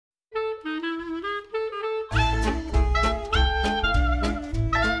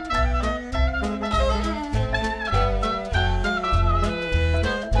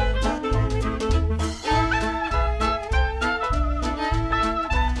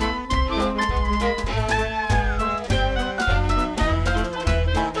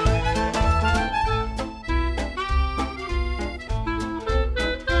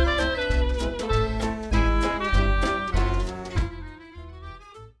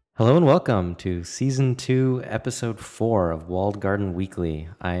Hello and welcome to Season 2, Episode 4 of Walled Garden Weekly.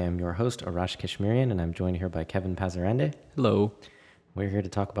 I am your host, Arash Kashmirian, and I'm joined here by Kevin Pazarande. Hello. We're here to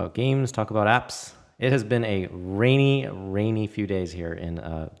talk about games, talk about apps. It has been a rainy few days here in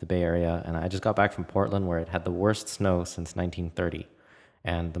the Bay Area, and I just got back from Portland where it had the worst snow since 1930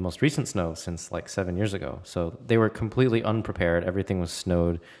 and the most recent snow since like 7 years ago. So they were completely unprepared. Everything was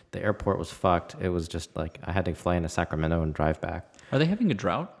snowed. The airport was fucked. It was just like I had to fly into Sacramento and drive back. Are they having a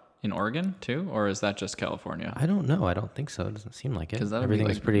drought in Oregon too, or is that just California? I don't know. I don't think so. It doesn't seem like it. Because that would Everything be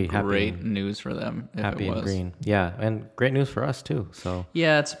was like pretty great news for them if happy it was. and green. Yeah, and great news for us too. So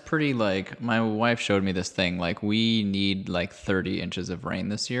Yeah, it's pretty like my wife showed me this thing. Like we need like 30 inches of rain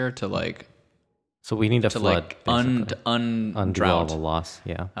this year to we need a flood, like basically. Undo all drought. the loss.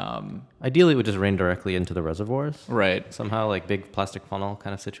 Yeah. Ideally, it would just rain directly into the reservoirs. Right. Somehow, like big plastic funnel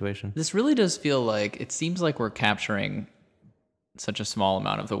kind of situation. This really does feel like it seems like we're capturing such a small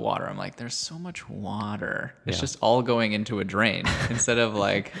amount of the water. I'm like, there's so much water. It's Yeah. just all going into a drain instead of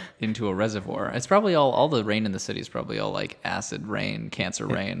like into a reservoir. It's probably all the rain in the city is probably all like acid rain, cancer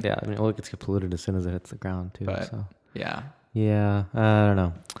rain. Yeah. I mean, it gets polluted as soon as it hits the ground too. But So yeah. yeah, I don't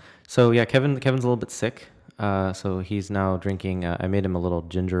know. So yeah, Kevin's a little bit sick. So he's now drinking. I made him a little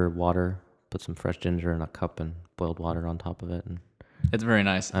ginger water. Put some fresh ginger in a cup and boiled water on top of it, and It's very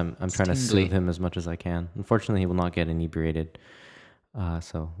nice. I'm It's trying to tingly. soothe him as much as I can. Unfortunately, he will not get inebriated,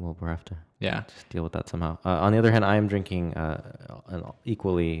 so we'll have to Yeah. just deal with that somehow. On the other hand, I am drinking an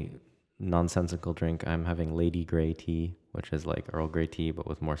equally nonsensical drink. I'm having Lady Grey tea, which is like Earl Grey tea but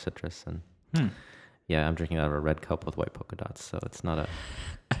with more citrus, and yeah, I'm drinking out of a red cup with white polka dots. So it's not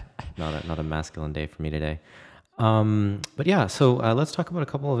a masculine day for me today. But yeah, so let's talk about a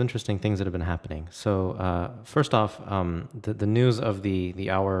couple of interesting things that have been happening. So first off, the news of the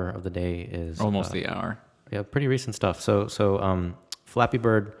hour of the day is Almost the hour. yeah, pretty recent stuff. So Flappy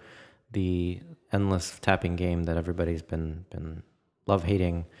Bird, the endless tapping game that everybody's been love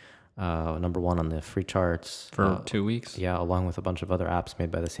hating, number one on the free charts For 2 weeks. yeah, along with a bunch of other apps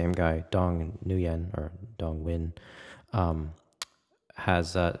made by the same guy, Dong Nguyen or Dong Nguyen,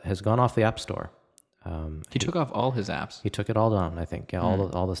 has gone off the App Store. He took off all his apps. He took it all down, I think. Yeah,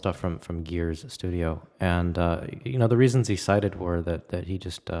 all the stuff from Gears Studio, and the reasons he cited were that he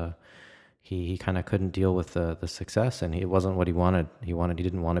just he kind of couldn't deal with the success, and it wasn't what he wanted. He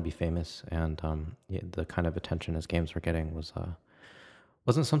didn't want to be famous, and the kind of attention his games were getting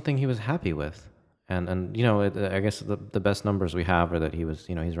wasn't something he was happy with. And I guess the best numbers we have are that he was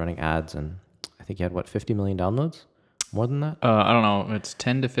he's running ads, and I think he had 50 million downloads, more than that. I don't know. It's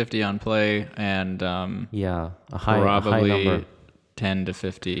 10 to 50 on play and Yeah, a high probably number. 10 to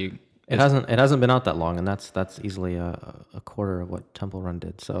 50. It hasn't been out that long, and that's easily a quarter of what Temple Run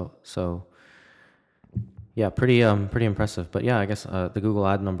did. So yeah, pretty impressive. But yeah, I guess the Google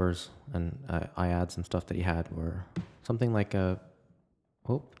ad numbers and iAds and stuff that he had were something like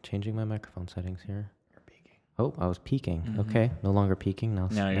changing my microphone settings here. Oh, I was peaking. Mm-hmm. Okay, no longer peaking now.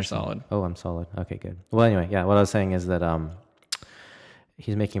 Now you're solid. Oh, I'm solid. Okay, good. Well, anyway, yeah, what I was saying is that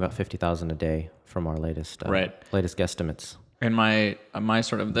he's making about 50,000 a day from our latest guesstimates. And my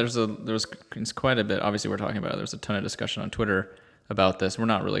sort of there's quite a bit. Obviously, we're talking about it. There's a ton of discussion on Twitter about this. We're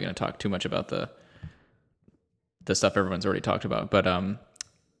not really going to talk too much about the stuff everyone's already talked about. But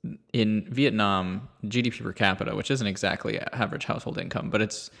in Vietnam, GDP per capita, which isn't exactly average household income, but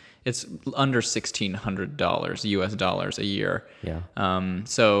it's under $1,600 US dollars a year. Yeah.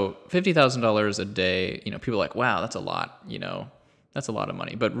 So $50,000 a day. People are like, wow, that's a lot. That's a lot of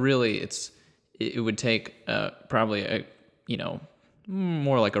money. But really, it would take probably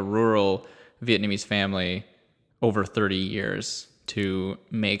more like a rural Vietnamese family over 30 years to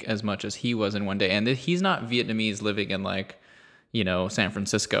make as much as he was in one day. And he's not Vietnamese living in San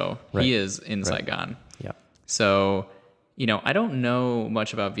Francisco. Right. He is in Saigon. Yeah. So, I don't know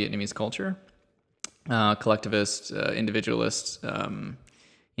much about Vietnamese culture, collectivist, individualist,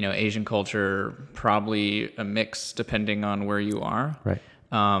 Asian culture, probably a mix depending on where you are. Right.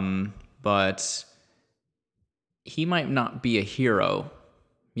 But he might not be a hero,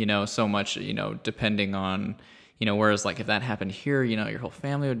 so much, depending on, whereas like if that happened here, your whole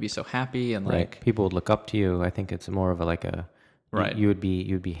family would be so happy and Right. People would look up to you. I think it's more of Right. You would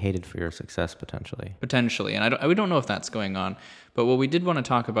be hated for your success potentially. Potentially. And we don't know if that's going on. But what we did want to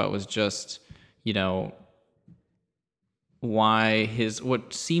talk about was just, why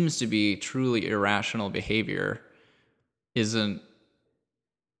what seems to be truly irrational behavior isn't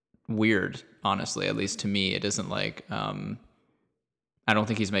weird, honestly. At least to me, it isn't like, I don't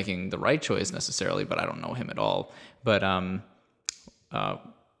think he's making the right choice necessarily, but I don't know him at all. But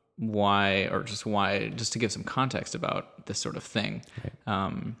just to give some context about this sort of thing.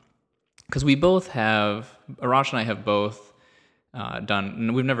 Because we both have, Arash and I have both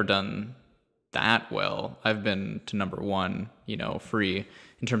done, we've never done that well. I've been to number one, free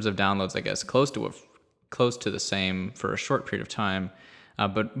in terms of downloads, I guess, close to the same for a short period of time.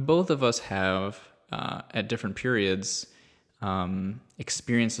 But both of us have, at different periods,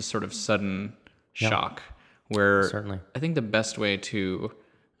 experienced a sort of sudden shock where Certainly. I think the best way to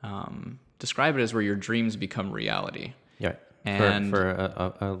describe it is where your dreams become reality. Yeah. And for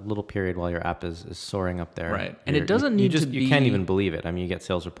a little period while your app is soaring up there. Right. And it doesn't need to be... You can't even believe it. I mean, you get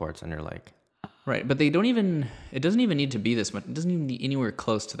sales reports and you're like... Right. But it doesn't even need to be this much. It doesn't even need anywhere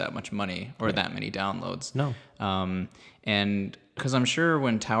close to that much money or that many downloads. No. And because I'm sure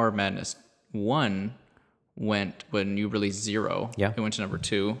when Tower of Madness 1 when you released 0, it went to number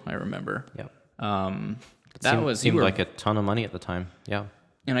 2, I remember. Yeah. Seemed like a ton of money at the time. Yeah.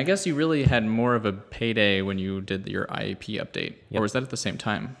 And I guess you really had more of a payday when you did your IAP update. Yep. Or was that at the same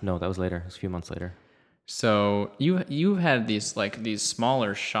time? No, that was later. It was a few months later. So you've had these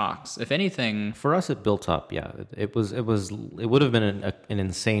smaller shocks. If anything, for us, it built up. Yeah, it would have been an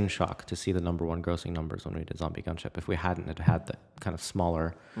insane shock to see the number one grossing numbers when we did Zombie Gunship if we hadn't had the kind of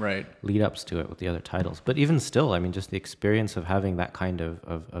smaller lead ups to it with the other titles. But even still, I mean, just the experience of having that kind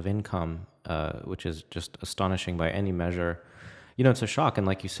of income, which is just astonishing by any measure. It's a shock. And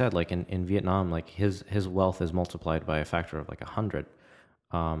like you said, like in Vietnam, like his wealth is multiplied by a factor of like 100.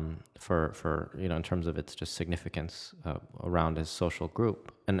 For in terms of its just significance around his social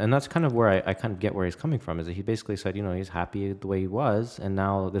group, and that's kind of where I kind of get where he's coming from. Is that he basically said, he's happy the way he was, and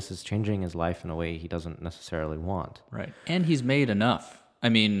now this is changing his life in a way he doesn't necessarily want. Right, and he's made enough. I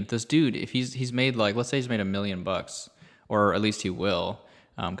mean, this dude, if he's made let's say he's made $1 million, or at least he will,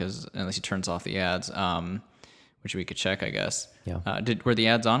 because unless he turns off the ads, which we could check, I guess. Yeah. Were the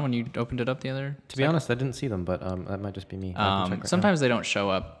ads on when you opened it up the other? To be honest, I didn't see them, but that might just be me. Sometimes they don't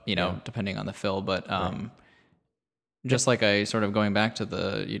show up, depending on the fill. But just like I sort of going back to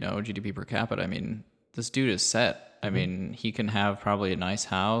the GDP per capita. I mean, this dude is set. I mean, he can have probably a nice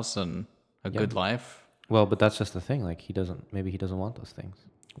house and a good life. Well, but that's just the thing. Like maybe he doesn't want those things.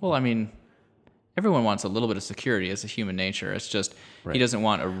 Well, I mean, everyone wants a little bit of security as a human nature. It's just he doesn't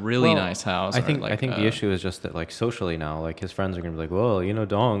want a really nice house. I think the issue is just that like socially now, like his friends are gonna be like, well,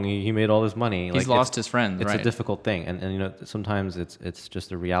 Dong, he made all this money. He's lost his friends. It's a difficult thing, and sometimes it's just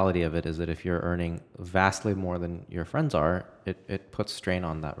the reality of it is that if you're earning vastly more than your friends are, it puts strain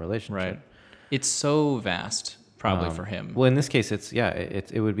on that relationship. Right. It's so vast, probably for him. Well, in this case,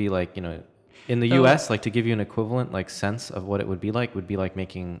 it would be like in the U.S., like to give you an equivalent like sense of what it would be like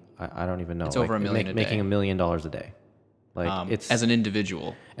making I don't even know. It's over $1 million making $1 million a day. Like it's as an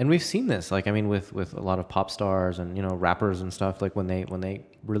individual. And we've seen this, like I mean, with a lot of pop stars and rappers and stuff. Like when they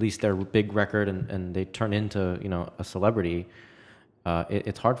release their big record and they turn into a celebrity,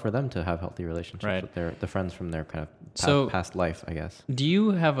 it's hard for them to have healthy relationships with the friends from their kind of past life, I guess. Do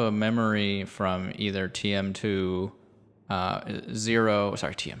you have a memory from either TM2?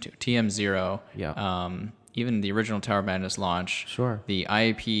 TM0, even the original Tower of Madness launch, the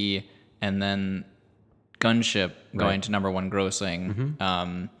IAP, and then Gunship going to number one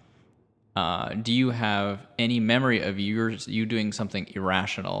grossing. Do you have any memory of you doing something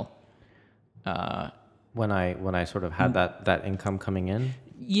irrational? When I sort of had that income coming in?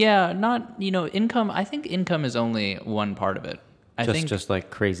 Yeah, not income. I think income is only one part of it. I think just like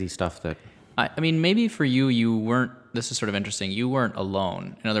crazy stuff that. I mean, maybe for you weren't. This is sort of interesting. You weren't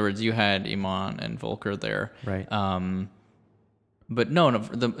alone. In other words, you had Iman and Volker there. Right. But no,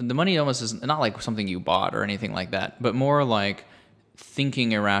 the money almost is not like something you bought or anything like that, but more like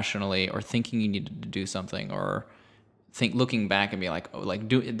thinking irrationally or thinking you needed to do something or looking back and be like,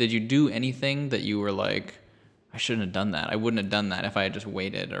 did you do anything that you were like, I shouldn't have done that. I wouldn't have done that if I had just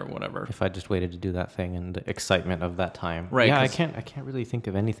waited or whatever. If I just waited to do that thing and the excitement of that time. Right. Yeah, I can't really think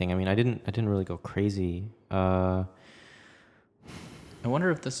of anything. I mean, I didn't really go crazy. I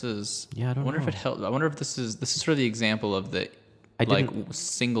wonder if this is. Yeah, I don't know. If it helped. I wonder if this is sort of the example of the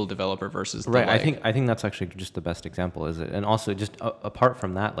single developer versus the right. I think that's actually just the best example, is it? And also just apart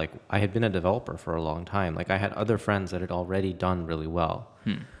from that, like I had been a developer for a long time. Like I had other friends that had already done really well.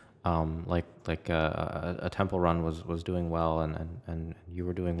 A Temple Run was doing well, and you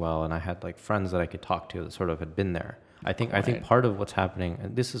were doing well, and I had like friends that I could talk to that sort of had been there. I think part of what's happening,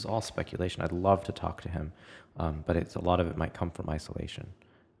 and this is all speculation. I'd love to talk to him, but a lot of it might come from isolation.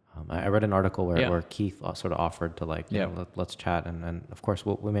 I read an article where Keith sort of offered to let's chat, and of course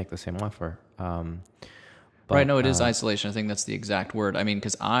we make the same offer. Right, no, it is isolation. I think that's the exact word. I mean,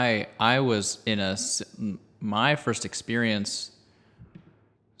 because I was in my first experience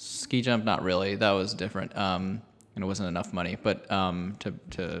Ski jump, not really. That was different. And it wasn't enough money, but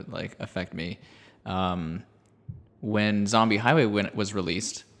to like affect me. When Zombie Highway was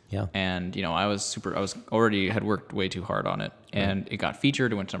released, Yeah. and I was already had worked way too hard on it, and it got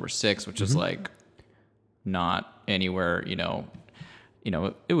featured. It went to number 6, which is like not anywhere.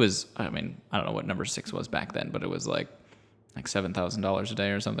 It was. I mean, I don't know what number 6 was back then, but it was like $7,000 a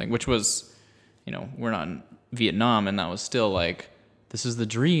day or something, which was, we're not in Vietnam, and that was still like, this is the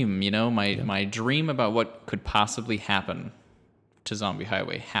dream, my dream about what could possibly happen to Zombie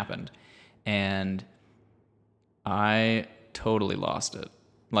Highway happened. And I totally lost it.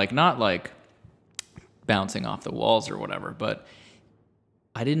 Like, not like bouncing off the walls or whatever, but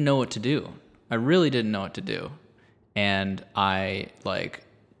I didn't know what to do. I really didn't know what to do. And I like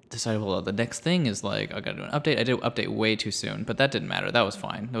decided, well, the next thing is like, I got to do an update. I did an update way too soon, but that didn't matter. That was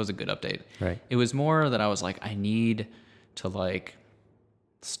fine. That was a good update. Right. It was more that I was like, I need to like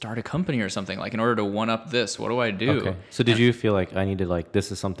start a company or something, like in order to one up this. What do I do? Okay. So did you feel like I need to like,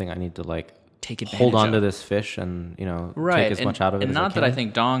 this is something I need to like take advantage hold on of. to this fish and, Right. take as much out of it and as I not can? that I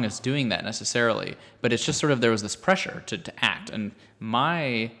think Dong is doing that necessarily, but it's just sort of, there was this pressure to act. And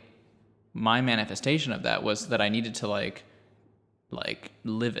my manifestation of that was that I needed to like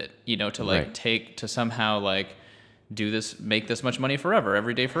live it, to like Right. take, to somehow like do this, make this much money forever,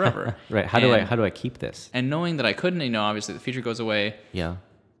 every day, forever. Right. How do I keep this? And knowing that I couldn't, obviously the feature goes away. Yeah.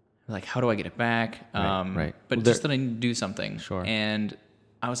 Like, how do I get it back? Right. But Well, just that I need to do something. Sure. And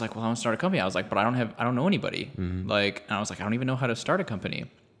I was like, well, I want to start a company. I was like, but I don't know anybody. Like, and I was like, I don't even know how to start a company.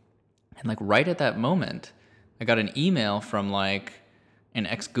 And like right at that moment, I got an email from like an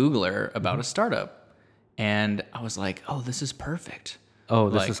ex-Googler about a startup. And I was like, oh, this is perfect. Oh,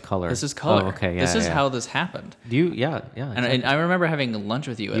 this Like, is Color. This is Color. Oh, okay. Yeah, this is yeah. how this happened. Do you? Yeah. And I remember having lunch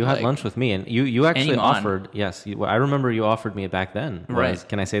with you. You had lunch with me, and you actually Anyone. offered. Yes, I remember you offered me it back then. Right.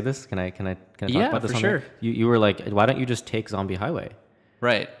 Can I say this? Can I talk Yeah, about this? for on there? sure. You were like, why don't you just take Zombie Highway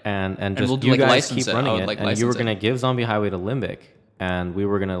Right. and just we'll do, you like, guys license keep it. I running would, it, like, and you were license it. gonna give Zombie Highway to Limbic, and we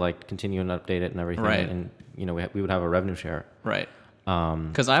were gonna like continue and update it and everything, Right. and we would have a revenue share. Right.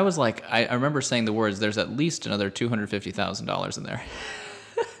 Because I was like, I remember saying the words, there's at least another $250,000 in there.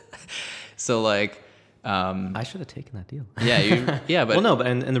 So like, I should have taken that deal. yeah, but Well, no, but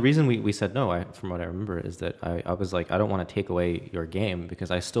and the reason we said no, from what I remember, is that I was like, I don't want to take away your game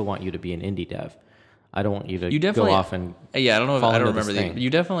because I still want you to be an indie dev. I don't want you to you definitely go off and yeah, I don't know. fall I don't into this remember thing. you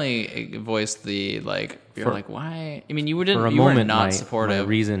definitely voiced the like. You're For- like, why? I mean, you For a you were moment, not my supportive.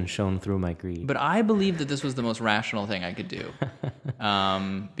 reason shone through my greed. But I believed that this was the most rational thing I could do,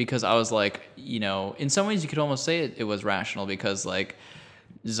 because I was like, in some ways you could almost say it was rational because like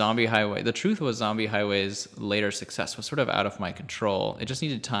Zombie Highway, the truth was Zombie Highway's later success was sort of out of my control. It just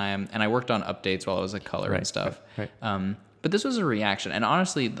needed time, and I worked on updates while I was at Color and stuff. right. But this was a reaction, and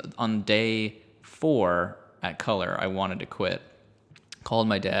honestly, on day 4 at Color, I wanted to quit. Called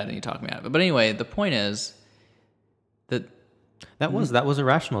my dad, and he talked me out of it. But anyway, the point is that That was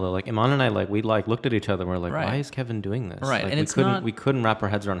irrational though. Like Iman and I, like we like looked at each other and we're like, Right. why is Kevin doing this? Right, Like, and it's not- we couldn't wrap our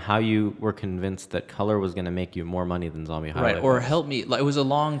heads around how you were convinced that Color was going to make you more money than Zombie Highway. right or was. help me. Like, it was a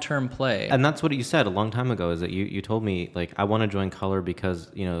long-term play. And that's what you said a long time ago. Is that you told me like I want to join Color because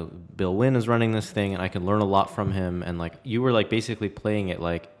Bill Wynn is running this thing and I can learn a lot from him, and like you were like basically playing it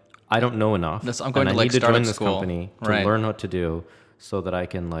like I don't know enough. I'm going and to, I like, need to startup join this school. company to Right. learn what to do so that I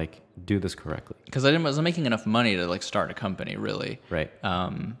can like do this correctly. Because I wasn't making enough money to like start a company, really. Right.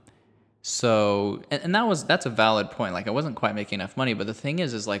 So, and that's a valid point. Like, I wasn't quite making enough money, but the thing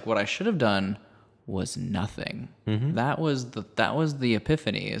is like what I should have done was nothing. That was the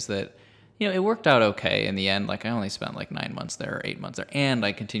epiphany. Is that it worked out okay in the end. Like, I only spent like 9 months there or 8 months there, and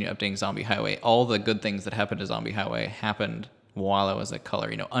I continued updating Zombie Highway. All the good things that happened to Zombie Highway happened while I was at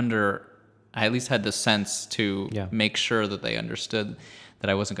Color. I at least had the sense to Yeah. make sure that they understood that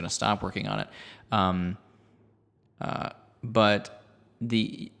I wasn't going to stop working on it. But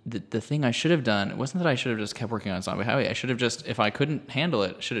the thing I should have done, it wasn't that I should have just kept working on Zombie Highway. I should have just, if I couldn't handle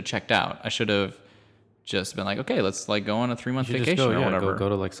it, should have checked out. I should have just been like, okay, let's like go on a 3-month You should vacation just or whatever. go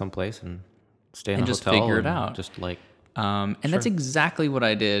to like some place and stay in And a just hotel figure it and out. Just like And that's exactly what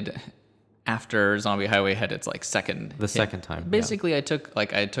I did after Zombie Highway had its like second hit. second time. Basically, I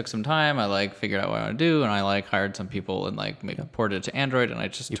took some time. I like figured out what I want to do, and I like hired some people and like maybe ported it to Android, and I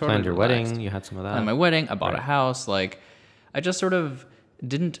just You totally planned your relaxed. wedding. You had some of that. I had my wedding. I bought a Right. house. Like, I just sort of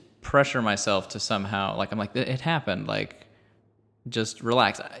didn't pressure myself to somehow like I'm like it happened. Like, just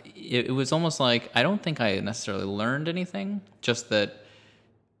relax. It was almost like I don't think I necessarily learned anything. Just that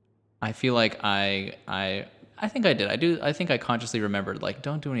I feel like I think I did. I think I consciously remembered like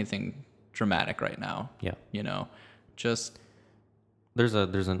don't do anything dramatic right now. Yeah. Just There's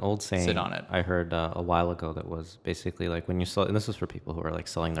an old saying on it. I heard a while ago that was basically like when you sell, and this is for people who are like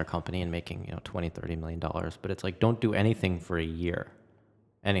selling their company and making 20-30 million dollars, but it's like don't do anything for a year,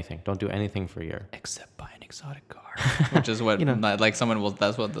 don't do anything for a year Except buy an exotic car, which is what like someone will.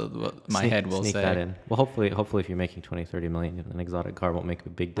 That's what my head will sneak say. that in. Well, hopefully if you're making 20-30 million, an exotic car won't make a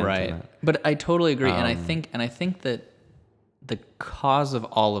big dent in that. But I totally agree, and I think that the cause of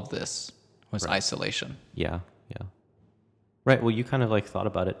all of this was isolation. Yeah. Right. Well, you kind of like thought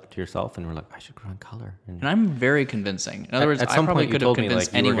about it to yourself and were like, I should grow in color. And I'm very convincing. In other words, at some I probably point could you have told me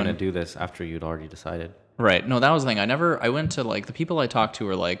convinced like you were anyone going to do this after you'd already decided. Right. No, that was the thing. I went to like the people I talked to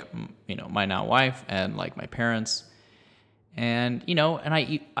were like, my now wife and like my parents. And, and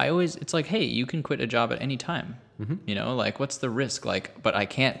I always, it's like, hey, you can quit a job at any time. Mm-hmm. Like what's the risk? Like, but I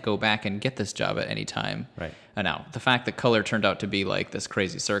can't go back and get this job at any time. Right. And now the fact that color turned out to be like this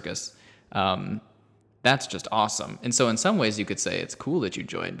crazy circus, that's just awesome. And so in some ways you could say it's cool that you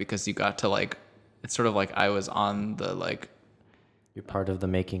joined because you got to like, it's sort of like I was on the like, you're part of the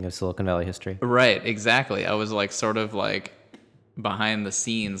making of Silicon Valley history. Right, exactly. I was like sort of like behind the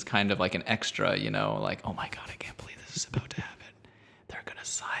scenes, kind of like an extra, like, oh my God, I can't believe this is about to happen. They're going to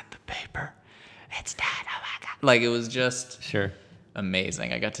sign the paper. It's done. Oh my God. Like it was just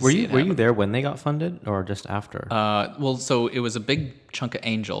amazing. I got to see it. Were you there when they got funded or just after? Well, so it was a big chunk of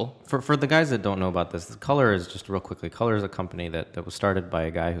angel. For the guys that don't know about this, Color is just real quickly. Color is a company that was started by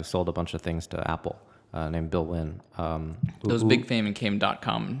a guy who sold a bunch of things to Apple. Named Bill Wynn. Those big fame and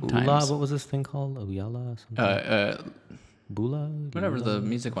came.com times. What was this thing called? Ooyala? Something? Bula? Whatever the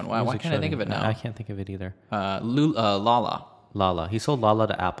music one. Wow, why can't I think of it now? I can't think of it either. Lala. Lala. He sold Lala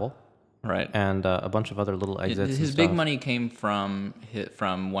to Apple. Right. And a bunch of other little exits. His big money came from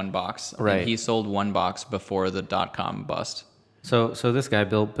One Box. Right. And he sold One Box before the .com bust. So this guy,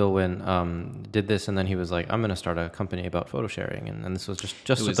 Bill Wynn, did this, and then he was like, I'm going to start a company about photo sharing. And this was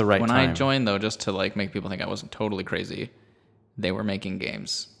just at the right time. When I joined, though, just to like make people think I wasn't totally crazy, they were making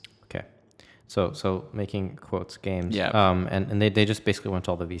games. Okay. So making quotes games. Yeah. And they just basically went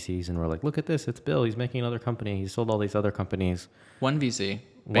to all the VCs and were like, look at this, it's Bill. He's making another company. He sold all these other companies. One VC.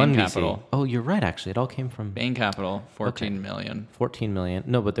 Bain Capital. VC. Oh, you're right. Actually, it all came from Bain Capital. 14 million. 14 million.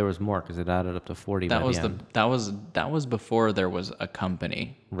 No, but there was more because it added up to 40. That was before there was a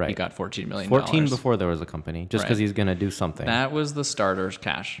company. Right. He got 14 million. 14 before there was a company, just because he's gonna do something. That was the starter's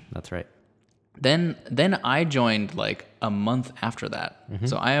cash. That's right. Then I joined like a month after that. Mm-hmm.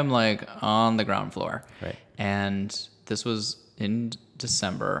 So I am like on the ground floor. Right. And this was in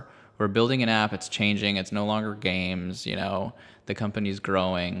December. We're building an app. It's changing. It's no longer games. The company's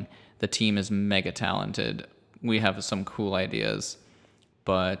growing. The team is mega talented. We have some cool ideas,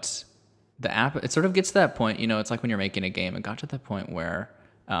 but the app, it sort of gets to that point, it's like when you're making a game. It got to that point where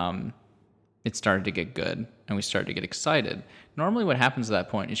it started to get good and we started to get excited. Normally what happens at that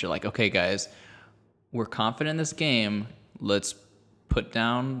point is you're like, okay, guys, we're confident in this game. Let's put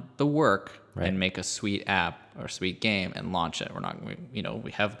down the work and make a sweet app or sweet game and launch it.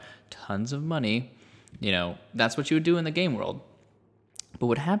 We have tons of money. That's what you would do in the game world. But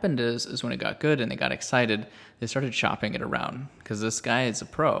what happened is when it got good and they got excited, they started shopping it around because this guy is a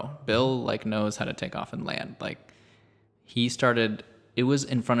pro. Bill knows how to take off and land. It was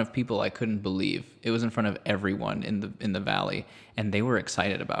in front of people I couldn't believe. It was in front of everyone in the valley, and they were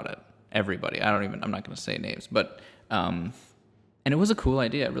excited about it. Everybody. I'm not going to say names, but and it was a cool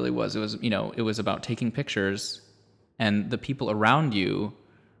idea. It really was. It was it was about taking pictures, and the people around you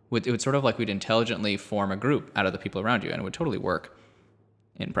it would sort of like we'd intelligently form a group out of the people around you, and it would totally work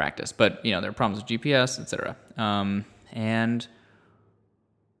in practice. But there are problems with GPS, etc. And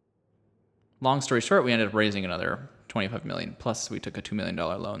long story short, we ended up raising another 25 million. Plus, we took a $2 million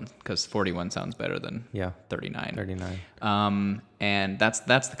loan because 41 sounds better than 39. 39. And that's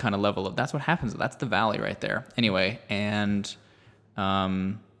the kind of level that's what happens. That's the valley right there. Anyway, and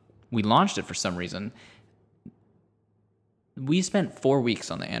we launched it for some reason. We spent 4 weeks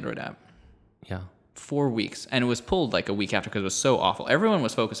on the Android app. Yeah. 4 weeks. And it was pulled like a week after because it was so awful. Everyone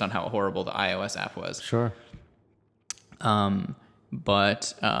was focused on how horrible the iOS app was. Sure.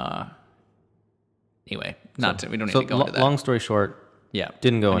 But anyway, we don't need to go into that. Long story short,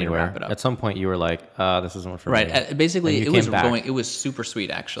 didn't go anywhere. Wrap it up. At some point, you were like, this isn't for me. Right. Basically, it was super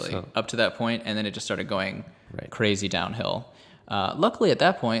sweet, actually, up to that point, and then it just started going crazy downhill. Luckily, at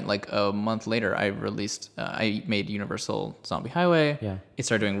that point, like a month later, I made Universal Zombie Highway. Yeah. It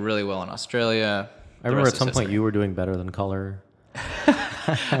started doing really well in Australia. I remember at some point you were doing better than Color.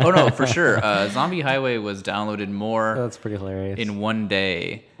 Oh, no, for sure. Zombie Highway was downloaded more. That's pretty hilarious. In one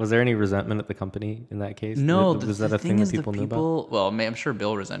day. Was there any resentment at the company in that case? No. Was that a thing that people knew about? Well, I'm sure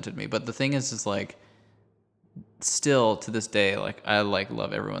Bill resented me, but the thing is like, still to this day, like I like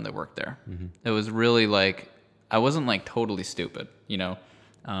love everyone that worked there. It was really like I wasn't like totally stupid, you know.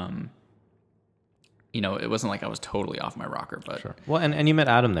 It wasn't like I was totally off my rocker, but Sure. Well, and you met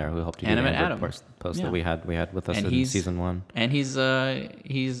Adam there, who helped you do And I the met Android Adam. post Yeah. that we had with us And in season 1. and he's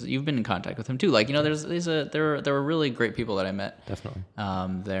you've been in contact with him too. Like, you know, there were really great people that I met Definitely.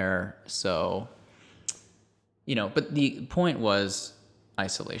 there. So, you know, but the point was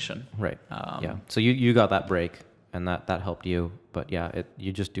isolation. Right. Yeah. So you got that break, and that helped you. But yeah,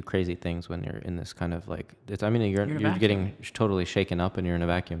 you just do crazy things when you're in this kind of like it's. I mean, you're in a vacuum. getting totally shaken up, and you're in a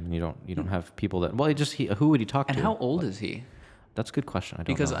vacuum, and you don't have people that. Well, who would you talk And to? how old is he? That's a good question. I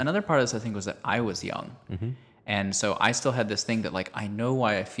don't Because know. another part of this, I think, was that I was young. And so I still had this thing that, like, I know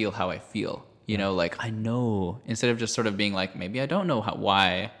why I feel how I feel. You know, like, I know, instead of just sort of being like, maybe I don't know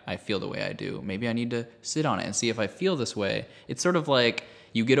why I feel the way I do. Maybe I need to sit on it and see if I feel this way. It's sort of like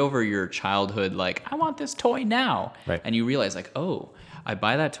you get over your childhood, like, I want this toy now. Right. And you realize, like, oh, I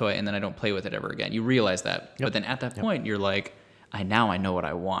buy that toy and then I don't play with it ever again. You realize that. But then at that point, you're like, I know what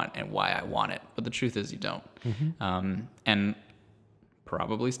I want and why I want it. But the truth is you don't. And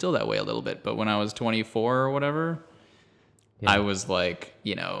probably still that way a little bit. But when I was 24 or whatever, I was like,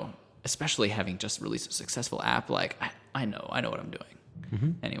 you know, especially having just released a successful app, like I know what I'm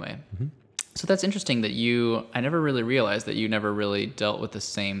doing. Anyway, so that's interesting that I never really realized that you never really dealt with the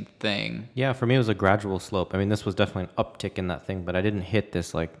same thing. Yeah, for me it was a gradual slope. I mean, this was definitely an uptick in that thing, but I didn't hit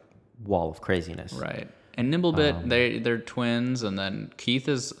this like wall of craziness. Right. And Nimblebit, they're twins, and then Keith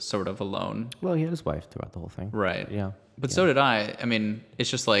is sort of alone. Well, he had his wife throughout the whole thing. Right. But yeah. But so did I. I mean, it's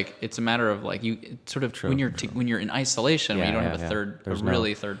just like it's a matter of like it's sort of when you're in isolation, when you don't have a third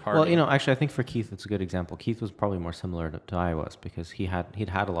party. Well, you know, actually, I think for Keith, it's a good example. Keith was probably more similar to I was because he'd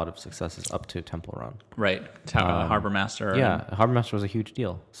had a lot of successes up to Temple Run. Right. Harbor Master. Yeah, Harbor Master was a huge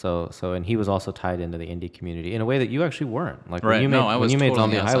deal. So and he was also tied into the indie community in a way that you actually weren't. Like when you made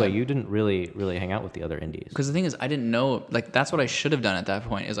Zombie Highway, you didn't really hang out with the other indies. Because the thing is, I didn't know. Like that's what I should have done at that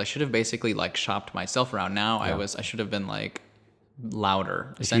point. Is I should have basically like shopped myself around. Now I should have been like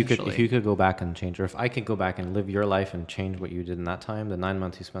louder. Essentially, If you could go back and change, or if I could go back and live your life and change what you did in that time, the 9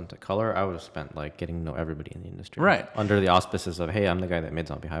 months you spent at Color, I would have spent like getting to know everybody in the industry. Right. Under the auspices of, hey, I'm the guy that made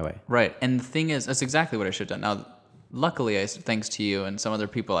Zombie Highway. Right. And the thing is, that's exactly what I should have done. Now, luckily, thanks to you and some other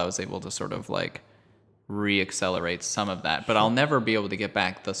people, I was able to sort of like re-accelerate some of that. But I'll never be able to get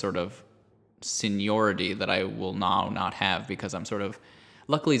back the sort of seniority that I will now not have because I'm sort of.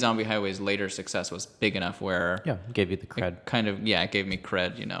 Luckily, Zombie Highway's later success was big enough where Gave you the cred. It gave me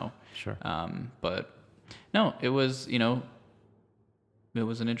cred, you know. Sure. But no, it was, you know, it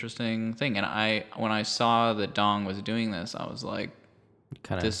was an interesting thing. And when I saw that Dong was doing this, I was like,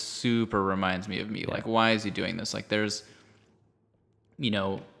 this super reminds me of me. Yeah. Like, why is he doing this? Like, there's, you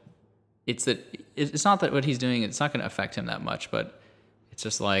know, it's not that what he's doing, it's not going to affect him that much, but it's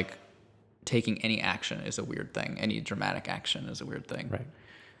just like taking any action is a weird thing. Any dramatic action is a weird thing. Right.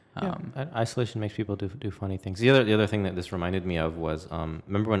 Isolation makes people do funny things. The other thing that this reminded me of was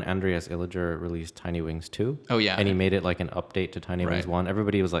remember when Andreas Illiger released Tiny Wings 2? Oh yeah. And he made it like an update to Tiny Wings 1.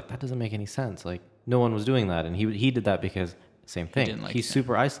 Everybody was like, that doesn't make any sense. Like no one was doing that, and he did that because same thing. He's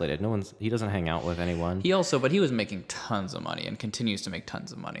super isolated. He doesn't hang out with anyone. He was making tons of money and continues to make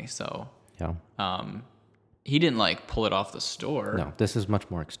tons of money. So yeah. He didn't like pull it off the store. No, this is much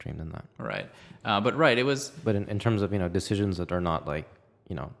more extreme than that. Right. But it was. But in terms of, you know, decisions that are not like,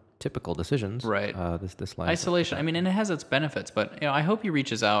 you know, typical decisions. Right. This line. Isolation. I mean, and it has its benefits, but you know, I hope he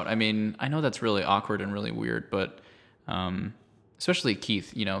reaches out. I mean, I know that's really awkward and really weird, but especially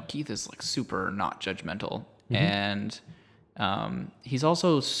Keith. You know, Keith is like super not judgmental, and he's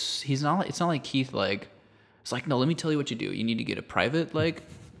not. It's not like Keith like. It's like, no, let me tell you what you do. You need to get a private like.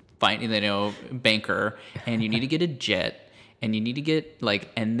 Banker, and you need to get a jet, and you need to get like,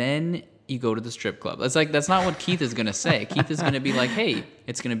 and then you go to the strip club. That's not what Keith is gonna say. Keith is gonna be like, hey,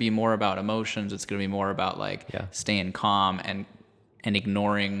 it's gonna be more about emotions. It's gonna be more about like staying calm and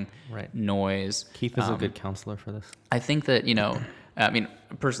ignoring noise. Keith is a good counselor for this. I think that, you know, I mean,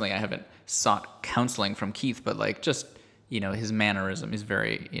 personally, I haven't sought counseling from Keith, but like just, you know, his mannerism is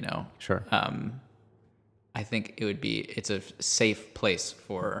very, you know, sure. I think it's a safe place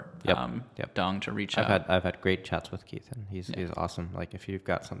for Dong to reach out. I've had great chats with Keith, and he's awesome. Like if you've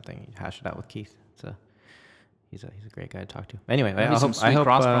got something, you hash it out with Keith. He's a great guy to talk to. Anyway, I hope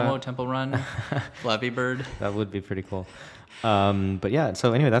cross promo Temple Run, Flappy Bird. That would be pretty cool. But yeah,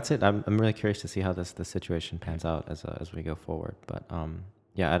 so anyway, that's it. I'm really curious to see how this situation pans out as we go forward. But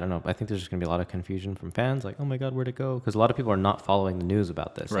yeah, I don't know. I think there's just gonna be a lot of confusion from fans, like, oh my God, where'd it go? Because a lot of people are not following the news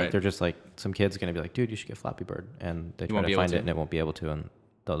about this. Right. Like, they're just like, some kid's gonna be like, dude, you should get Flappy Bird, and they try to find it and it won't be able to, and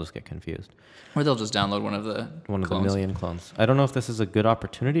they'll just get confused. Or they'll just download one of the The million clones. I don't know if this is a good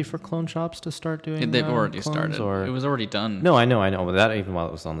opportunity for clone shops to start doing. They've already clones, started. Or... It was already done. No, I know. But that even while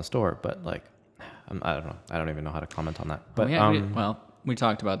it was on the store, but like, I don't know. I don't even know how to comment on that. But we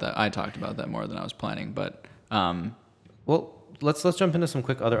talked about that. I talked about that more than I was planning. But well, let's jump into some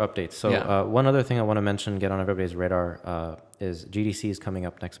quick other updates. So one other thing I want to mention, get on everybody's radar, is GDC is coming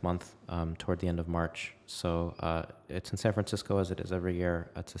up next month, toward the end of March. So it's in San Francisco, as it is every year.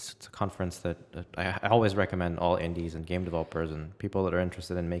 It's a conference that I always recommend all indies and game developers and people that are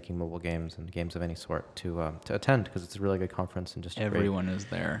interested in making mobile games and games of any sort to attend, because it's a really good conference and just everyone is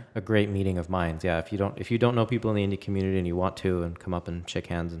there. A great meeting of minds. Yeah, if you don't know people in the indie community and you want to and come up and shake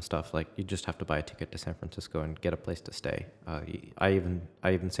hands and stuff, like, you just have to buy a ticket to San Francisco and get a place to stay. I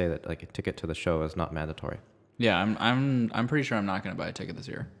even say that, like, a ticket to the show is not mandatory. Yeah, I'm pretty sure I'm not going to buy a ticket this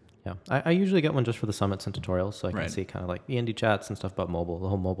year. Yeah, I usually get one just for the summits and tutorials, so I can see kind of like the indie chats and stuff about mobile. The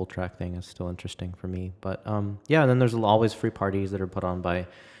whole mobile track thing is still interesting for me. But yeah, and then there's always free parties that are put on by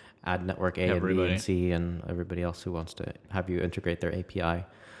Ad Network A and B and C and everybody else who wants to have you integrate their API.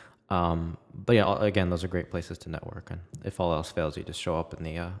 But yeah, again, those are great places to network. And if all else fails, you just show up in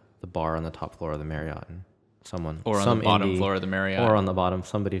the bar on the top floor of the Marriott, and or on the bottom floor of the Marriott, or on the bottom,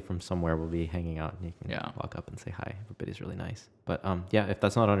 somebody from somewhere will be hanging out, and you can walk up and say hi. Everybody's really nice. But yeah, if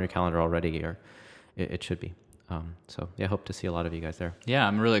that's not on your calendar already, or it should be. So yeah, hope to see a lot of you guys there. Yeah,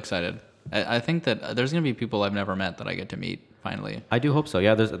 I'm really excited. I think that there's going to be people I've never met that I get to meet finally. I do hope so.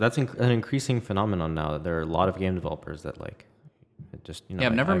 Yeah, that's an increasing phenomenon now. That there are a lot of game developers that like just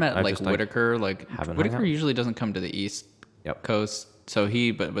I've never met Whitaker. Whitaker usually doesn't come to the East Coast, so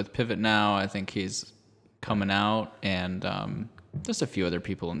but with Pivot Now, I think he's coming out, and just a few other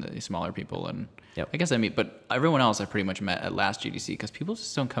people and the smaller people, and I guess but everyone else I pretty much met at last GDC, because people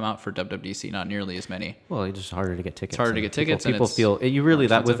just don't come out for WWDC, not nearly as many. Well, it's just harder to get tickets. It's harder to get tickets. People feel you really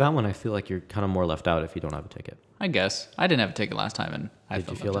with that one. I feel like you're kind of more left out if you don't have a ticket. I guess I didn't have a ticket last time, and did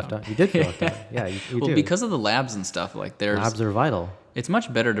you feel left out? You did feel left out. Yeah, you do. Because of the labs and stuff. Like labs are vital. It's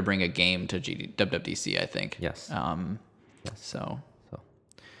much better to bring a game to WWDC, I think. Yes. Yes. So.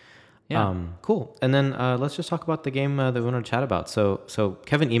 Yeah. Cool. And then let's just talk about the game that we want to chat about. So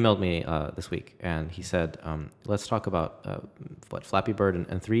Kevin emailed me this week, and he said, let's talk about Flappy Bird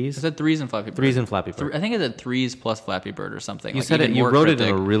and threes. I said threes and Flappy Bird. Threes and Flappy Bird. I think I said threes plus Flappy Bird or something. You said it. You wrote it in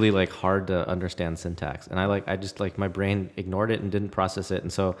a really hard to understand syntax, and I just my brain ignored it and didn't process it,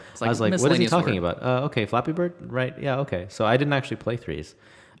 and so I was like, what is he talking about? Okay, Flappy Bird, right? Yeah, okay. So I didn't actually play threes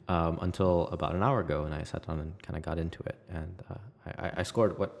until about an hour ago, and I sat down and kind of got into it, and I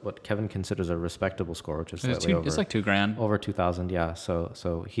scored what Kevin considers a respectable score, which is slightly over. It's like $2,000. Over 2,000, yeah.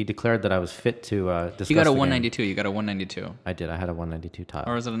 So he declared that I was fit to discuss. You got a 192. You got a 192. I did. I had a 192 tile.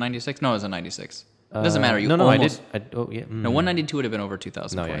 Or was it a 96? No, it was a 96. It doesn't matter. No, I did. No, 192 would have been over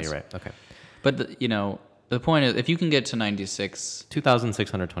 2,000. No, yeah, you're right. Okay. But the point is, if you can get to 96,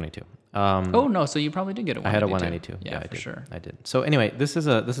 2,622. Oh no, so you probably did get a 192. I had a 192. Yeah, for sure. I did. So anyway, this is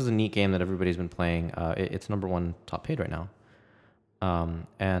a neat game that everybody's been playing. It's number one top paid right now.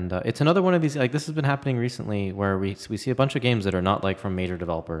 And it's another one of these, like, this has been happening recently where we see a bunch of games that are not like from major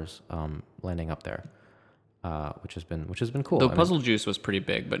developers landing up there, which has been cool. The Puzzle Juice was pretty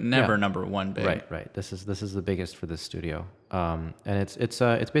big, but never number one big. Right. This is the biggest for this studio, and it's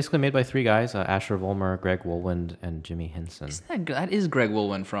basically made by three guys: Asher Vollmer, Greg Woolwind, and Jimmy Henson. That is Greg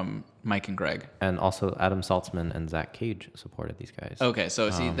Woolwind from Mike and Greg, and also Adam Saltzman and Zach Cage supported these guys. Okay,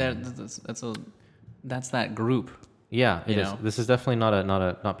 so see that's that group. Yeah, it is. This is definitely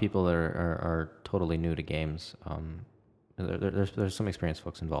not people that are totally new to games. There's some experienced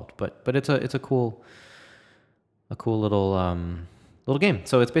folks involved, but it's a cool little game.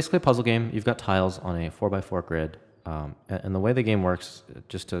 So it's basically a puzzle game. You've got tiles on a 4x4 grid, and the way the game works,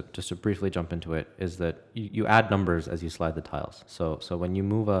 just to briefly jump into it, is that you add numbers as you slide the tiles. So when you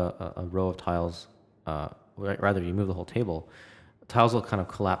move a row of tiles, rather you move the whole table, tiles will kind of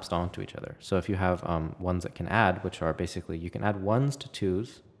collapse onto each other. So if you have ones that can add, which are basically, you can add ones to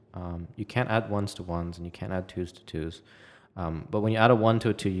twos, you can't add ones to ones, and you can't add twos to twos. But when you add a 1 to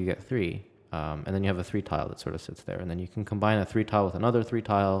a 2, you get 3. And then you have a 3 tile that sort of sits there. And then you can combine a 3 tile with another 3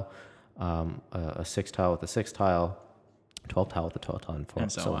 tile, a 6 tile with a 6 tile, 12 tile with a 12 tile, and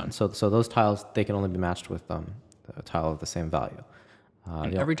so on. So those tiles, they can only be matched with a tile of the same value.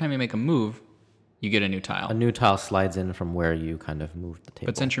 Every time you make a move, you get a new tile. A new tile slides in from where you kind of moved the table.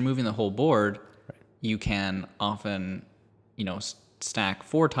 But since you're moving the whole board, you can often, stack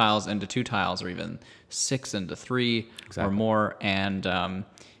 4 tiles into 2 tiles, or even 6 into 3 or more, and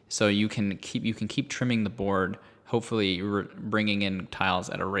so you can keep trimming the board. Hopefully, you're bringing in tiles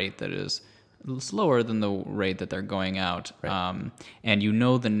at a rate that is slower than the rate that they're going out. Right. And you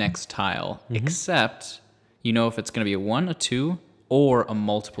know the next tile, except you know if it's going to be a 1, a 2, or a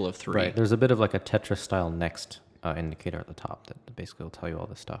multiple of 3. Right. There's a bit of like a Tetris style next indicator at the top that basically will tell you all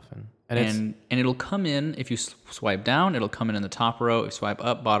this stuff. And it'll come in, if you swipe down, it'll come in the top row. If you swipe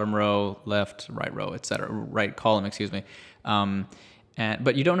up, bottom row, left, right row, etc. Right column, excuse me.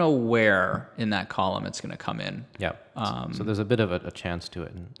 But you don't know where in that column it's going to come in. Yeah. So there's a bit of a chance to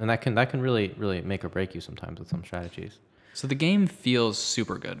it, and that can really make or break you sometimes with some strategies. So the game feels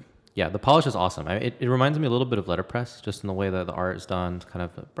super good. Yeah, the polish is awesome. It reminds me a little bit of Letterpress, just in the way that the art is done. It's kind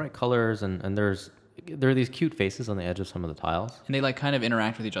of bright colors, and there are these cute faces on the edge of some of the tiles. And they like kind of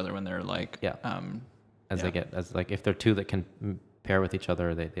interact with each other when they're like, As if they're two that can pair with each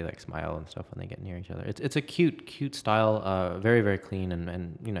other, they like smile and stuff when they get near each other. It's a cute style, very very clean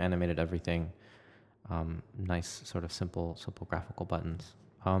and animated everything. Nice sort of simple graphical buttons.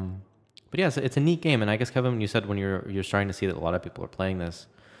 But yeah, it's a neat game. And I guess Kevin, when you said when you're starting to see that a lot of people are playing this,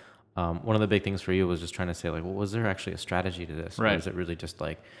 one of the big things for you was just trying to say like, well, was there actually a strategy to this? Right. Or is it really just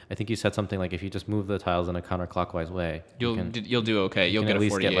like, I think you said something like, if you just move the tiles in a counterclockwise way, you'll do okay. You'll get at a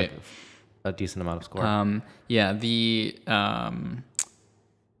least 48. get like a decent amount of score.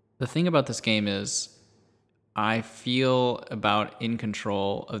 The thing about this game is I feel about in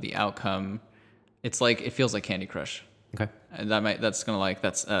control of the outcome. It feels like Candy Crush. Okay. And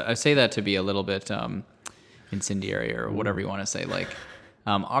I say that to be a little bit incendiary or whatever you want to say. Like,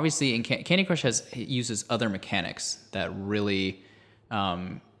 obviously, in Candy Crush uses other mechanics that really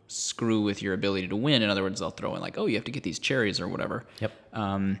screw with your ability to win. In other words, they'll throw in like, oh, you have to get these cherries or whatever. Yep.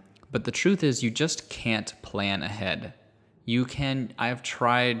 But the truth is, you just can't plan ahead. I've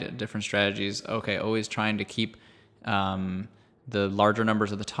tried different strategies. Okay, always trying to keep the larger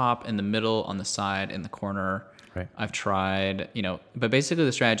numbers at the top, in the middle, on the side, in the corner. Right. I've tried, but basically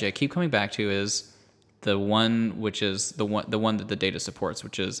the strategy I keep coming back to is the one which is the one that the data supports,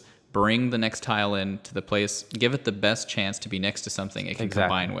 which is bring the next tile in to the place, give it the best chance to be next to something it can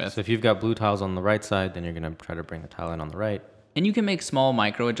combine with. So if you've got blue tiles on the right side, then you're going to try to bring the tile in on the right. And you can make small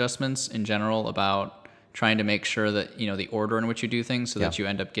micro adjustments in general about trying to make sure that, the order in which you do things so that you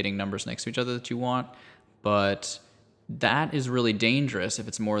end up getting numbers next to each other that you want. But that is really dangerous if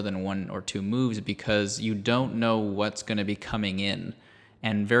it's more than 1 or 2 moves, because you don't know what's going to be coming in.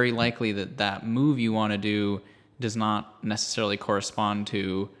 And very likely that move you want to do does not necessarily correspond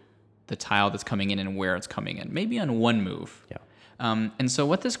to the tile that's coming in and where it's coming in. Maybe on one move. Yeah. And so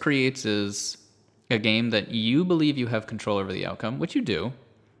what this creates is a game that you believe you have control over the outcome, which you do,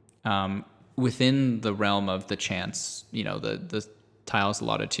 within the realm of the chance, the tiles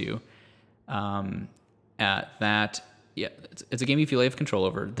allotted to you. It's a game you feel you have control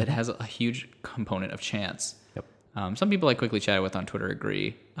over that has a huge component of chance. Yep. Some people I quickly chatted with on Twitter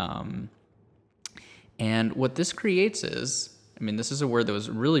agree. And what this creates is, this is a word that was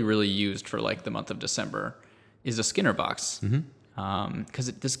really, really used for like the month of December, is a Skinner box.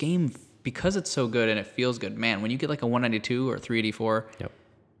 Because this game, because it's so good and it feels good, man, when you get like a 192 or 384, Yep.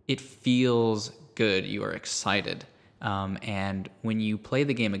 it feels good. You are excited. And when you play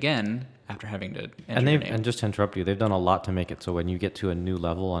the game again, after having to enter your name. And just to interrupt you, they've done a lot to make it so when you get to a new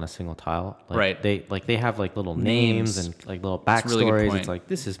level on a single tile, Right. they have like little names and like little That's a really good backstories. point. It's like,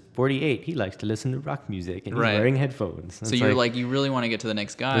 this is 48. He likes to listen to rock music and he's Right. wearing headphones. So you're like, you really want to get to the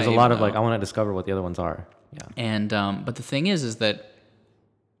next guy. there's a lot of like, I want to discover what the other ones are. Yeah. And but the thing is that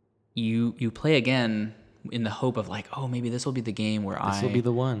you play again in the hope of like, oh, maybe this will be the game where This will be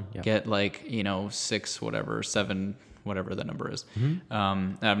the one. Yeah. get like 6 whatever 7 whatever the number is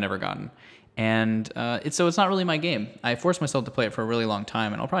that I've never gotten. And it's not really my game. I forced myself to play it for a really long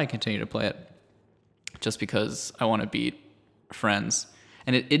time, and I'll probably continue to play it just because I want to beat friends.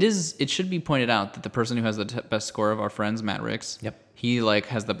 And it should be pointed out that the person who has the best score of our friends, Matt Ricks, Yep. he like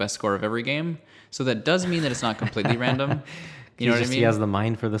has the best score of every game. So that does mean that it's not completely random. You know what I mean? He has the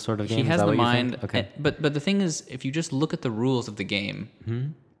mind for this sort of game. He Is has that the what you mind. think? Okay. But the thing is, if you just look at the rules of the game,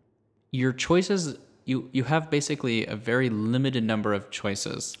 your choices, you have basically a very limited number of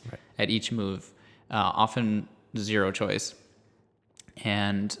choices at each move, often 0 choice.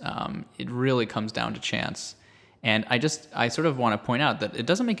 And it really comes down to chance. And I sort of want to point out that it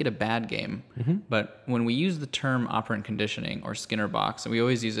doesn't make it a bad game, but when we use the term operant conditioning or Skinner box, and we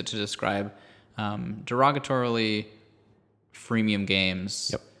always use it to describe derogatorily freemium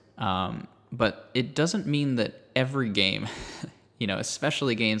games. Yep. But it doesn't mean that every game,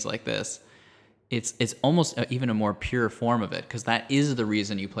 especially games like this, it's almost even a more pure form of it, because that is the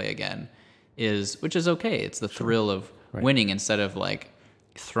reason you play again, which is okay. It's the thrill of winning instead of like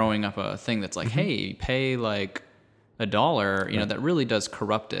throwing up a thing that's like, hey, pay like $1, that really does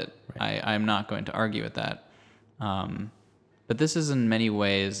corrupt it. I'm not going to argue with that. But this is in many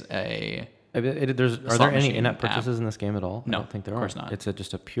ways a Are there any machine in-app app. purchases in this game at all? No, I don't think there of are. course not. It's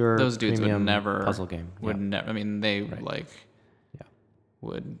just a pure those dudes would premium never puzzle game. Would never. I mean, they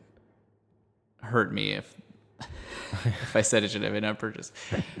would hurt me if if I said it should have an in-app purchase.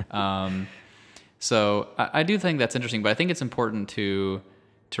 So I do think that's interesting, but I think it's important to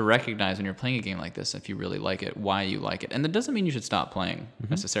recognize when you're playing a game like this, if you really like it, why you like it, and that doesn't mean you should stop playing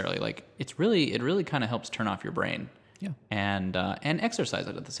necessarily. Like it really kind of helps turn off your brain, and exercise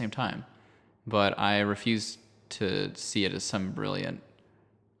it at the same time. But I refuse to see it as some brilliant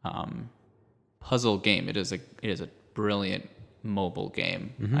puzzle game. It is a brilliant mobile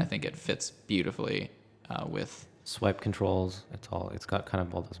game. I think it fits beautifully with swipe controls. It's got kind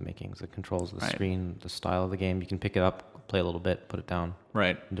of all those makings. It controls the screen, the style of the game. You can pick it up, play a little bit, put it down.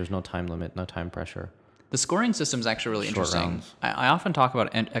 Right. There's no time limit, no time pressure. The scoring system is actually really Short interesting. rounds. I often talk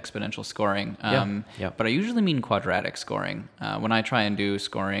about exponential scoring, but I usually mean quadratic scoring. When I try and do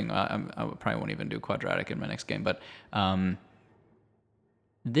scoring, I probably won't even do quadratic in my next game, but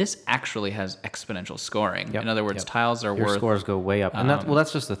this actually has exponential scoring. In other words, tiles are Your worth... scores go way up. And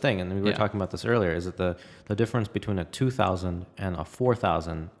that's just the thing. And we were talking about this earlier, is that the difference between a 2,000 and a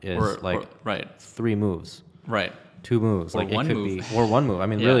 4,000 is right. 3 moves. Right. 2 moves. Or like one it could move. be, or 1 move. I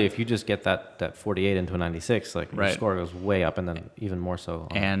mean, really, if you just get that 48 into a 96, like your Right. score goes way up, and then even more so.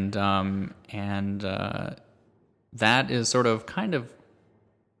 And that is sort of kind of...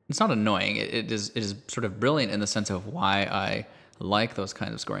 It's not annoying. It is sort of brilliant in the sense of why I like those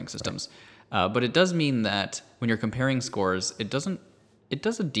kinds of scoring systems. But it does mean that when you're comparing scores, it does a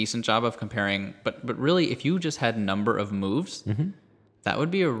decent job of comparing, but really if you just had number of moves, that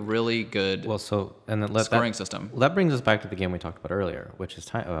would be a really good scoring system. That brings us back to the game we talked about earlier, which is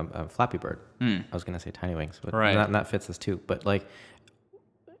Flappy Bird. I was going to say Tiny Wings, but that fits this too. But like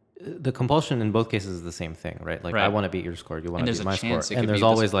the compulsion in both cases is the same thing, right? Like I want to beat your score, you want to beat my score, and there's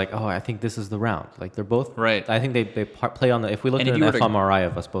always like, I think this is the round. Like they're both right. I think they play on the. If we looked at an fMRI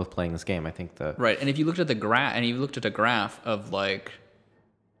of us both playing this game, I think the right. And if you looked at a graph of like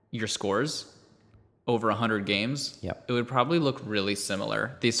your scores over 100 games, it would probably look really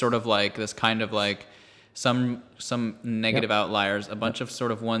similar. These sort of like this kind of like some negative outliers, a bunch of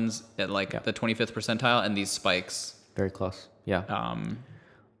sort of ones at like the 25th percentile, and these spikes. Very close. Yeah.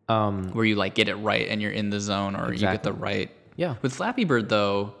 Where you like get it right and you're in the zone, or you get the right. Yeah. With Flappy Bird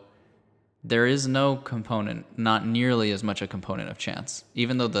though, there is no component, not nearly as much a component of chance,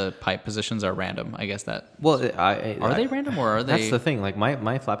 even though the pipe positions are random. I guess that. Well, are they random or are they? That's the thing. Like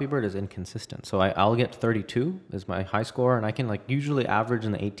my Flappy Bird is inconsistent. So I'll get 32 is my high score, and I can like usually average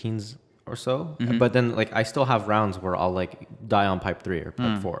in the 18s or so. But then like I still have rounds where I'll like die on pipe 3 or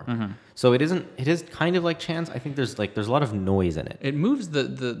pipe 4. So it is kind of like chance. I think there's a lot of noise in it. It moves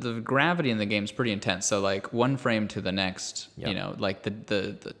the gravity in the game is pretty intense. So like one frame to the next, you know, like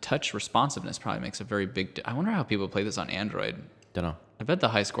the touch responsiveness probably makes a very big. I wonder how people play this on Android. Don't know. I bet the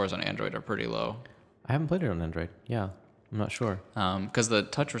high scores on Android are pretty low. I haven't played it on Android. Yeah, I'm not sure. Because the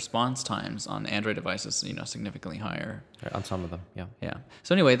touch response times on Android devices, significantly higher. On some of them, yeah. Yeah.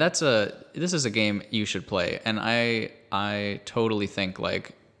 So anyway, this is a game you should play, and I totally think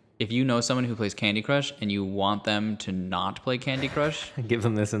like if you know someone who plays Candy Crush and you want them to not play Candy Crush, give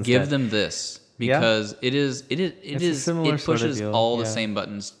them this instead. Give them this because it pushes all the same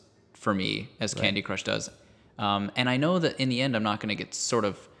buttons for me as Candy Crush does, and I know that in the end I'm not going to get sort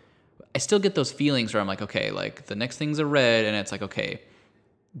of. I still get those feelings where I'm like, okay, like the next thing's a red, and it's like, okay,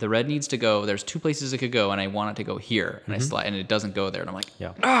 the red needs to go. There's 2 places it could go, and I want it to go here, and I slide, and it doesn't go there, and I'm like,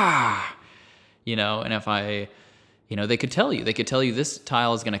 and if I, they could tell you this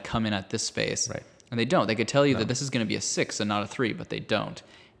tile is going to come in at this space, right? And they don't. They could tell you that this is going to be a 6 and not a 3, but they don't.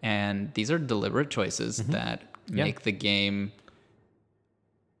 And these are deliberate choices that make the game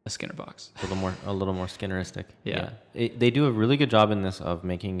a Skinner box. A little more Skinneristic. Yeah. They do a really good job in this of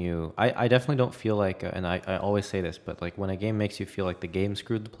making you... I definitely don't feel like... and I always say this, but like when a game makes you feel like the game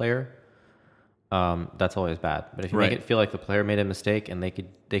screwed the player, that's always bad. But if you make it feel like the player made a mistake and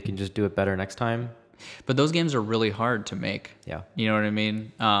they can just do it better next time... But those games are really hard to make. Yeah. You know what I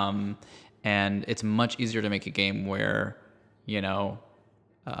mean? And it's much easier to make a game where,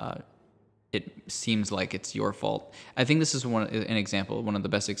 it seems like it's your fault. I think this is one of the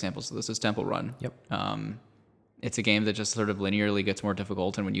best examples of this is Temple Run. Yep. It's a game that just sort of linearly gets more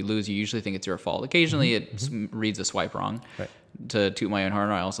difficult, and when you lose, you usually think it's your fault. Occasionally, it reads a swipe wrong. Right. To toot my own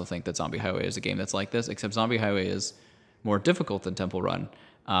horn, I also think that Zombie Highway is a game that's like this, except Zombie Highway is more difficult than Temple Run,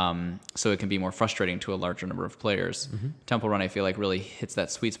 so it can be more frustrating to a larger number of players. Temple Run, I feel like, really hits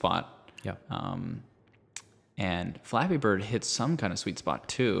that sweet spot. Yeah. And Flappy Bird hits some kind of sweet spot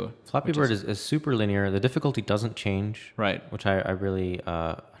too. Flappy Bird is super linear. The difficulty doesn't change. Right. Which I really,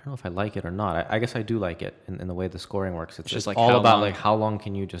 I don't know if I like it or not. I guess I do like it in the way the scoring works. It's just just like all how about long- like how long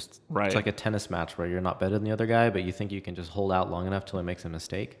can you just, Right. It's like a tennis match where you're not better than the other guy, but you think you can just hold out long enough till he makes a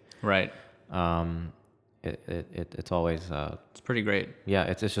mistake. Right. It's always, It's pretty great. yeah,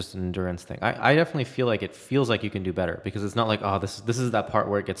 it's just an endurance thing. I definitely feel like it feels like you can do better because it's not like, oh, this is that part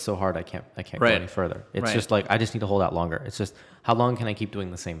where it gets so hard I can't go Right. any further. It's Right. just like I just need to hold out longer. It's just how long can I keep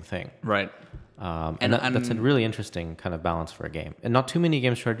doing the same thing? Right. And that's a really interesting kind of balance for a game. And not too many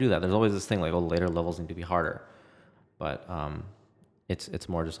games try to do that. There's always this thing like, oh, later levels need to be harder. But it's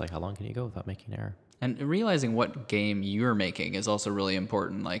more just like how long can you go without making error? And realizing what game you're making is also really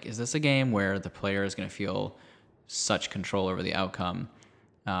important. Like, is this a game where the player is going to feel such control over the outcome?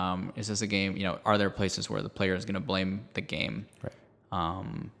 Is this a game, are there places where the player is going to blame the game? Right. I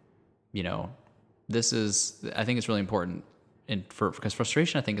think it's really important because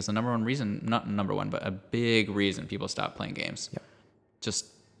frustration, I think, is the number one reason, not number one, but a big reason people stop playing games. Yep. Just,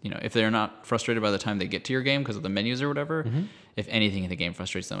 if they're not frustrated by the time they get to your game because of the menus or whatever, if anything in the game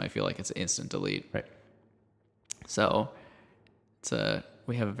frustrates them, I feel like it's an instant delete. Right. So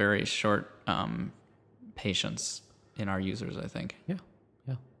we have a very short patience in our users, I think. Yeah.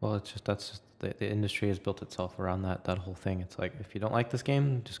 Well, that's just the industry has built itself around that whole thing. It's like if you don't like this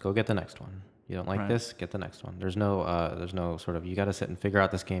game, just go get the next one. You don't like Right. this, get the next one. There's no sort of you got to sit and figure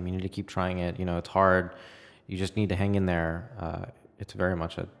out this game. You need to keep trying it. It's hard. You just need to hang in there. It's very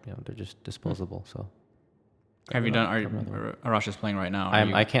much they're just disposable. So. Have you done? Arash is playing right now.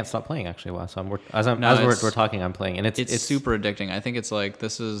 I can't stop playing actually. While so we're talking, I'm playing, and it's super addicting. I think it's like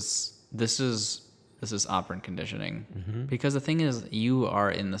this is operant conditioning because the thing is you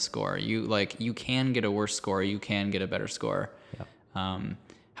are in the score. You can get a worse score. You can get a better score. Yeah.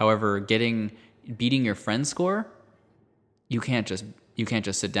 However, beating your friend's score, you can't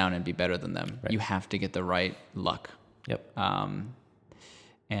just sit down and be better than them. Right. You have to get the right luck. Yep.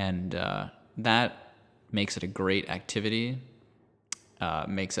 And that makes it a great activity,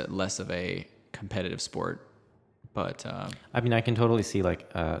 makes it less of a competitive sport. But I mean, I can totally see like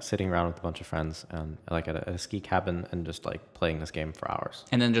sitting around with a bunch of friends and like at a ski cabin and just like playing this game for hours.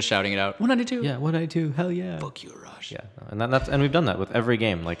 And then just shouting it out, 192. Yeah, 192, hell yeah. Fuck you, Arash. Yeah, and we've done that with every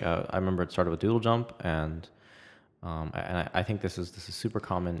game. Like I remember it started with Doodle Jump, and I think this is super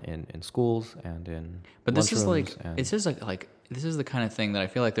common in schools and in. But this is like and this is this is the kind of thing that I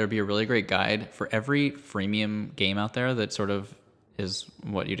feel like there'd be a really great guide for every freemium game out there that sort of is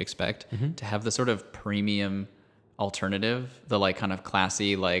what you'd expect to have the sort of premium alternative, the like kind of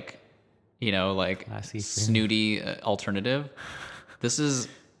classy, like Classy snooty alternative. This is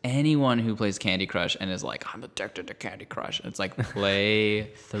anyone who plays Candy Crush and is like, I'm addicted to Candy Crush. It's like play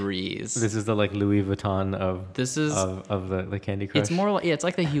threes. This is the like Louis Vuitton of the Candy Crush. It's more like it's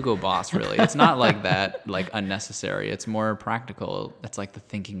like the Hugo Boss, really. It's not like that, like unnecessary. It's more practical. It's like the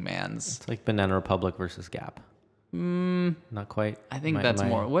thinking man's. It's like Banana Republic versus Gap. Not quite. I think that's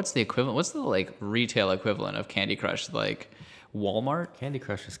more. What's the equivalent? What's the like retail equivalent of Candy Crush? Like Walmart? Candy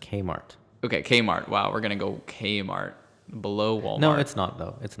Crush is Kmart. Okay, Kmart. Wow, we're gonna go Kmart below Walmart. No, it's not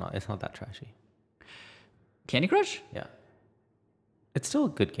though. It's not that trashy. Candy Crush? Yeah. It's still a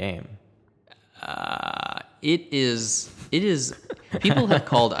good game. It is. People have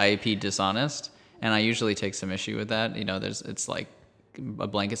called IP dishonest, and I usually take some issue with that. It's like a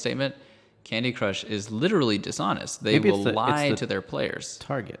blanket statement. Candy Crush is literally dishonest. They will lie to their players.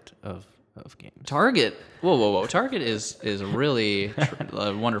 Target of games. Target. Whoa. Target is really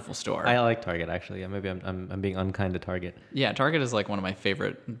a wonderful store. I like Target actually. Yeah, maybe I'm being unkind to Target. Yeah, Target is like one of my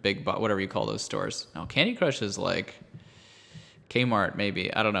favorite whatever you call those stores. Now, Candy Crush is like Kmart,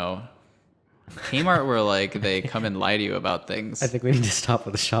 maybe. I don't know. Kmart, where like they come and lie to you about things. I think we need to stop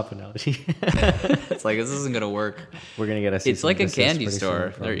with the shop analogy. It's like this isn't gonna work. We're gonna get It's like a candy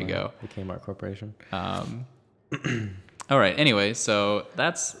store. There you go. The Kmart Corporation. All right. Anyway, so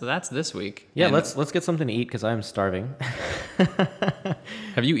that's this week. Yeah, And let's get something to eat because I'm starving.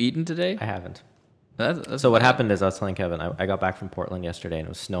 Have you eaten today? I haven't. That's So what bad. happened is I was telling Kevin I got back from Portland yesterday and it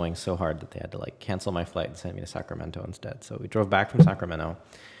was snowing so hard that they had to like cancel my flight and send me to Sacramento instead. So we drove back from Sacramento,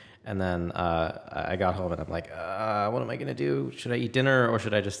 and then I got home and I'm like, what am I gonna do? Should I eat dinner or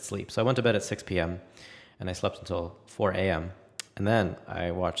should I just sleep? So I went to bed at 6 p.m. and I slept until 4 a.m. And then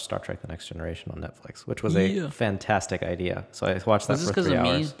I watched Star Trek: The Next Generation on Netflix, which was a fantastic idea. So I watched that Was this for 3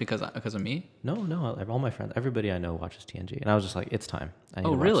 hours. me? Because of me? No, all my friends, everybody I know watches TNG, and I was just like, it's time. I need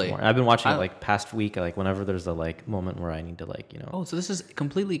to watch really? some more. And I've been watching it like past week, like whenever there's a like moment where I need to like Oh, so this is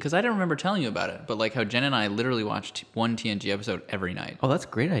completely because I didn't remember telling you about it, but like how Jen and I literally watched one TNG episode every night. Oh, that's a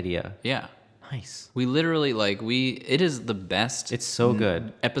great idea. Yeah. Nice. We literally it is the best. It's so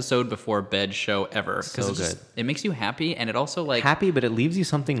good. Episode before bed show ever. So good. It makes you happy, and it also Happy, but it leaves you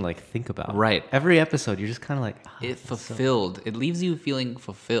something to, like, think about. Right. Every episode, you're just kind of like, it fulfilled. It leaves you feeling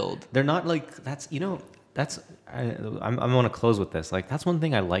fulfilled. they're not like, I'm going to close with this. Like, that's one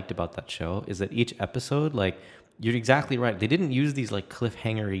thing I liked about that show is that each episode, like, you're exactly right. They didn't use these, like,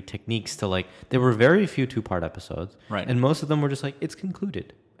 cliffhangery techniques to, like, there were very few 2-part episodes. Right. And most of them were just like, it's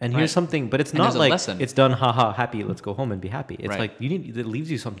concluded. And Right. here's something, but it's And not there's a like lesson. it's done, haha, happy, let's go home and be happy. It's Right. like it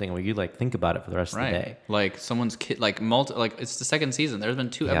leaves you something where you, like, think about it for the rest of the day. Like someone's kid, like it's the second season. There's been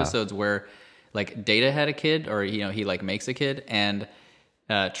 2 Yeah. episodes where like Data had a kid, or he like makes a kid, and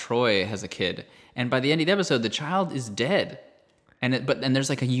Troy has a kid, and by the end of the episode, the child is dead, and there's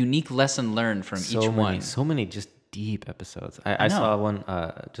like a unique lesson learned from each one. So many just deep episodes. I know. saw one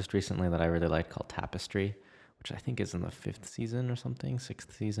just recently that I really liked called Tapestry, which I think is in the 5th season or something,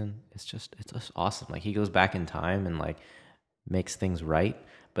 6th season. It's just awesome. Like, he goes back in time and, like, makes things right,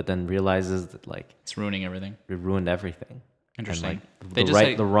 but then realizes that, like, It's ruining everything. it ruined everything. Interesting. And,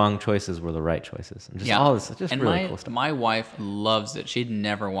 like, the wrong choices were the right choices. And just all this, just and really cool stuff. my wife loves it. She'd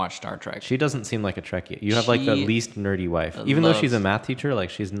never watched Star Trek. She doesn't seem like a Trekkie. You have, like, the She least nerdy wife. Even though she's a loves- math teacher,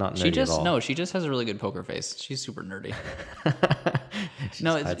 like, she's not nerdy at all. She just has a really good poker face. She's super nerdy. She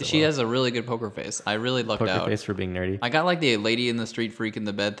No, just hides it she well. has a really good poker face. I really lucked Poker out. face for being nerdy. I got like the lady in the street freak in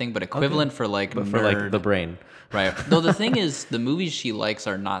the bed thing, but equivalent for like But nerd. for, like, the brain. Right. Though the thing is, the movies she likes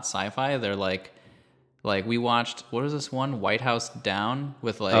are not sci-fi. They're like we watched, what was this one? White House Down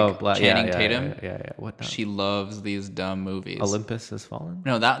with like Channing Tatum. Yeah. What now? She loves these dumb movies. Olympus Has Fallen?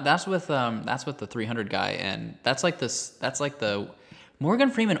 No, that's with the 300 guy, and that's like the Morgan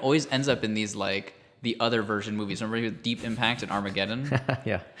Freeman always ends up in these like the other version movies. Remember with Deep Impact and Armageddon?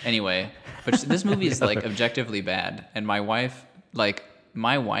 Yeah. Anyway, but this movie is like objectively bad, and my wife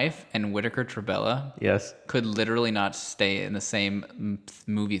and Whitaker Trebella Yes. could literally not stay in the same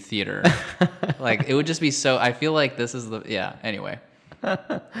movie theater. Like, it would just be so. I feel like this is Anyway,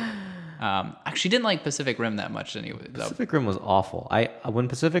 she didn't like Pacific Rim that much anyway. Though. Pacific Rim was awful. When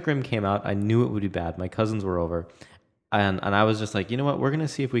Pacific Rim came out, I knew it would be bad. My cousins were over, and I was just like, you know what? We're gonna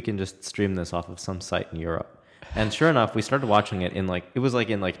see if we can just stream this off of some site in Europe. And sure enough, we started watching it in like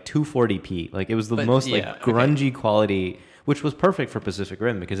 240p. Like, it was the most grungy quality, which was perfect for Pacific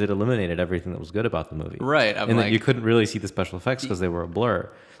Rim because it eliminated everything that was good about the movie. Right. And that you couldn't really see the special effects because they were a blur.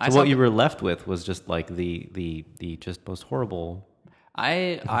 So what you were left with was just like the just most horrible.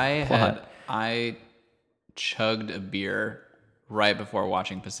 I chugged a beer right before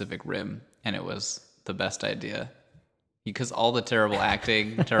watching Pacific Rim, and it was the best idea because all the terrible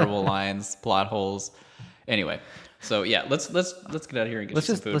acting, terrible lines, plot holes. Anyway, so yeah, let's get out of here and get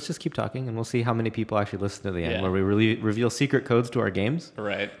some food. Let's just keep talking, and we'll see how many people actually listen to the end, Yeah. where we really reveal secret codes to our games.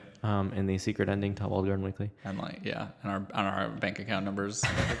 Right. In the secret ending to Wild Garden Weekly. And and our bank account numbers.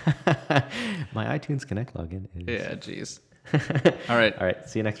 My iTunes Connect login is. Yeah, jeez. All right. All right.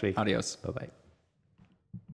 See you next week. Adios. Bye bye.